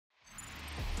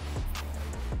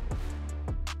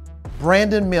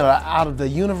Brandon Miller out of the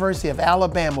University of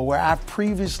Alabama, where I've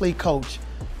previously coached.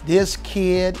 This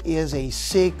kid is a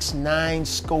 6'9"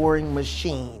 scoring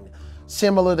machine,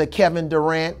 similar to Kevin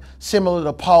Durant, similar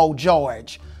to Paul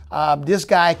George. This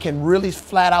guy can really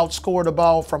flat out score the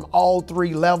ball from all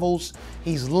three levels.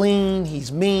 He's lean,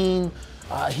 he's mean,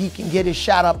 he can get his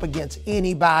shot up against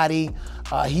anybody.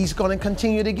 He's going to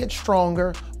continue to get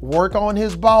stronger, work on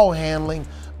his ball handling,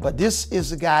 but this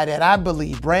is a guy that I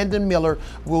believe, Brandon Miller,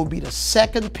 will be the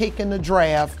second pick in the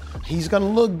draft. He's going to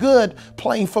look good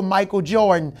playing for Michael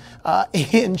Jordan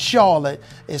in Charlotte,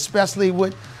 especially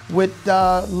with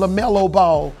LaMelo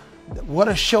Ball. What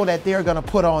a show that they're going to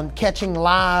put on, catching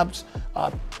lobs,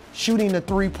 shooting the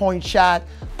three-point shot,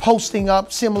 posting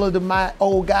up, similar to my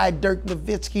old guy Dirk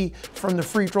Nowitzki from the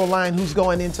free throw line, who's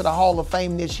going into the Hall of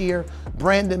Fame this year.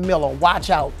 Brandon Miller,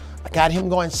 watch out. I got him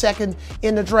going second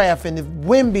in the draft, and if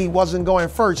Wemby wasn't going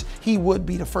first, he would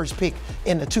be the first pick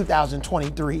in the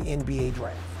 2023 NBA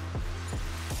draft.